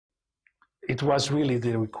it was really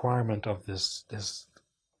the requirement of this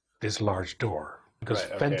large door, because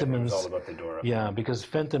Right, okay. It was all Fentimans, about the door. yeah, because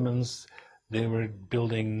Fentimans, they were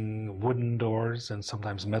building wooden doors and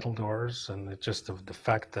sometimes metal doors, and it just the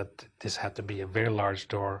fact that this had to be a very large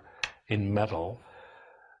door in metal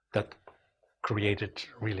that created,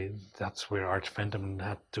 really, that's where Art Fentiman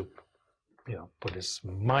had to, put his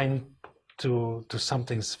mind to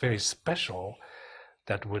something very special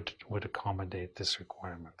that would accommodate this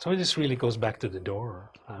requirement. So this really goes back to the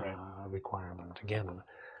door requirement again.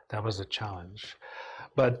 That was a challenge,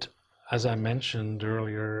 but as I mentioned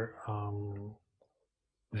earlier,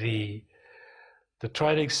 the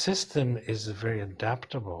Triodetic system is very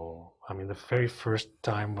adaptable. I mean, the very first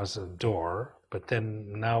time was a door, but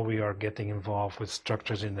then now we are getting involved with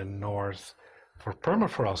structures in the north for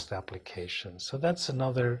permafrost applications. So that's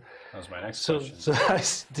another. That was my next question. So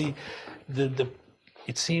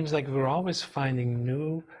it seems like we're always finding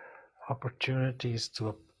new opportunities to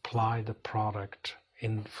apply the product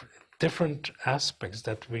in different aspects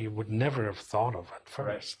that we would never have thought of at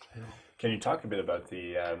first. Right. Can you talk a bit about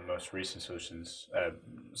the most recent solutions,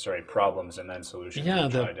 problems and then solutions in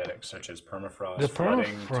Triodetic, such as permafrost, the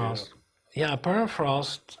flooding?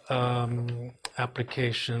 Permafrost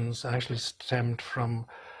applications actually stemmed from,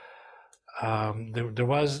 there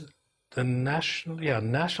was the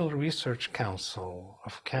National Research Council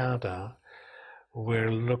of Canada.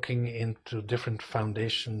 We're looking into different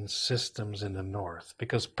foundation systems in the north,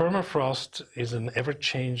 because permafrost is an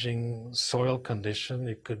ever-changing soil condition.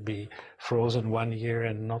 It could be frozen one year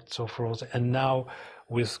and not so frozen. And now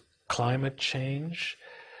with climate change,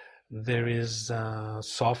 there is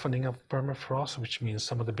softening of permafrost, which means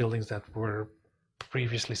some of the buildings that were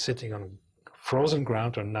previously sitting on frozen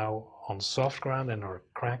ground are now on soft ground and are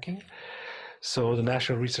cracking. So the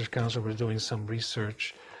National Research Council was doing some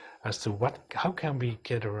research as to how can we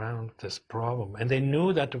get around this problem. And they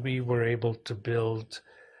knew that we were able to build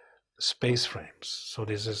space frames. So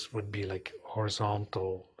this would be like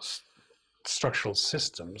horizontal structural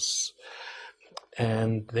systems.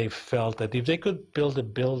 And they felt that if they could build a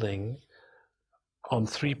building on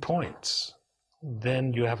 3 points,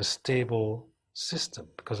 then you have a stable system,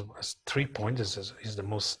 because 3 points is the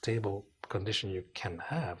most stable condition you can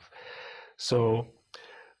have. So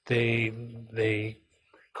they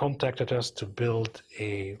contacted us to build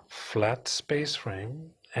a flat space frame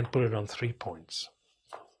and put it on 3 points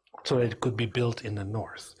so it could be built in the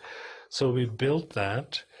north. So we built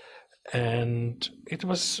that, and it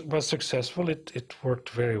was successful. It worked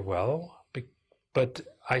very well, but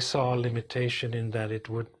I saw a limitation in that it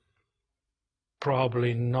would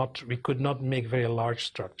probably not, we could not make very large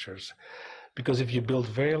structures, because if you build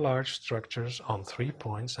very large structures on 3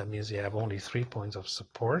 points, that means you have only 3 points of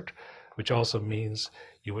support, which also means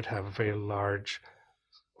you would have very large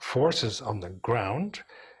forces on the ground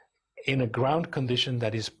in a ground condition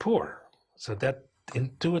that is poor. So that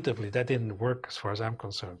intuitively, that didn't work as far as I'm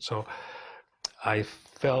concerned. So I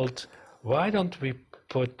felt, why don't we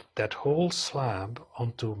put that whole slab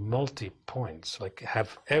onto multi-points, like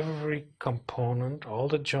have every component, all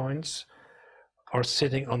the joints are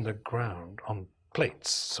sitting on the ground on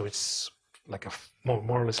plates. So it's like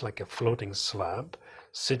more or less like a floating slab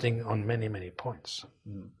sitting on many, many points.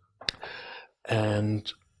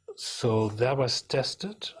 And so that was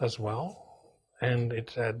tested as well, and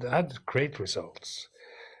it had great results,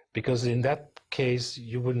 because in that case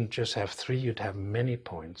you wouldn't just have 3, you'd have many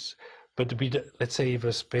points. But let's say if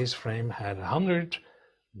a space frame had 100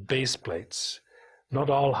 base plates, not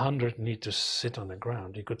all 100 need to sit on the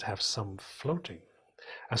ground. You could have some floating,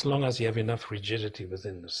 as long as you have enough rigidity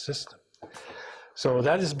within the system. So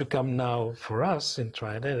that has become now, for us in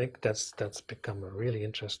Triodetic, that's become a really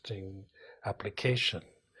interesting application.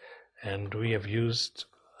 And we have used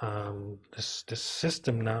this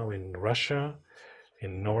system now in Russia,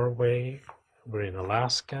 in Norway, we're in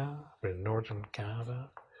Alaska, we're in northern Canada.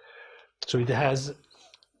 So it has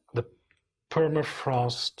the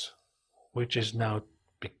permafrost, which is now,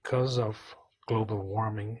 because of global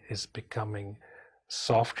warming, is becoming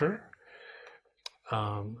softer.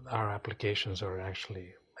 Our applications are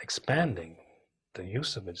actually expanding. The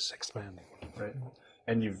use of it is expanding. Right.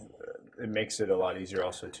 And it makes it a lot easier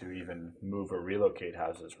also to even move or relocate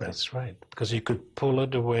houses, right? That's right, because you could pull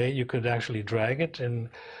it away, you could actually drag it. And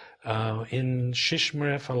in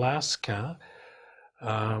Shishmaref, Alaska,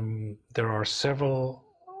 there are several,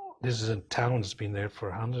 this is a town that's been there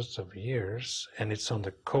for hundreds of years, and it's on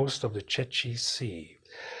the coast of the Chukchi Sea.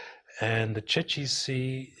 And the Chukchi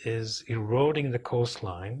Sea is eroding the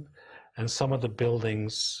coastline, and some of the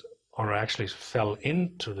buildings are actually fell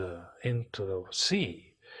into the sea.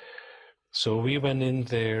 So we went in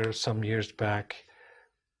there some years back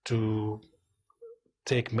to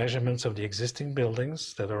take measurements of the existing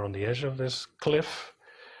buildings that are on the edge of this cliff,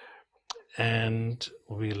 and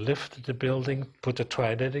we lifted the building, put a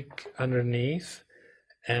triodetic underneath,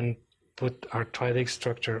 and put our triodetic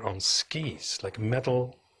structure on skis, like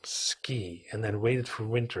metal ski, and then waited for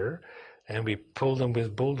winter, and we pulled them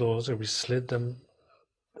with bulldozer, we slid them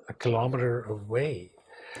a kilometer away,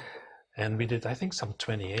 and we did, I think, some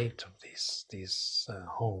 28 of these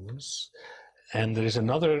homes. And there is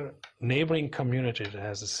another neighboring community that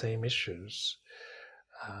has the same issues.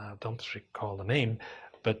 I don't recall the name,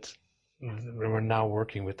 but we're now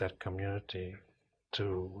working with that community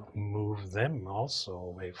to move them also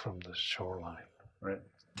away from the shoreline. Right.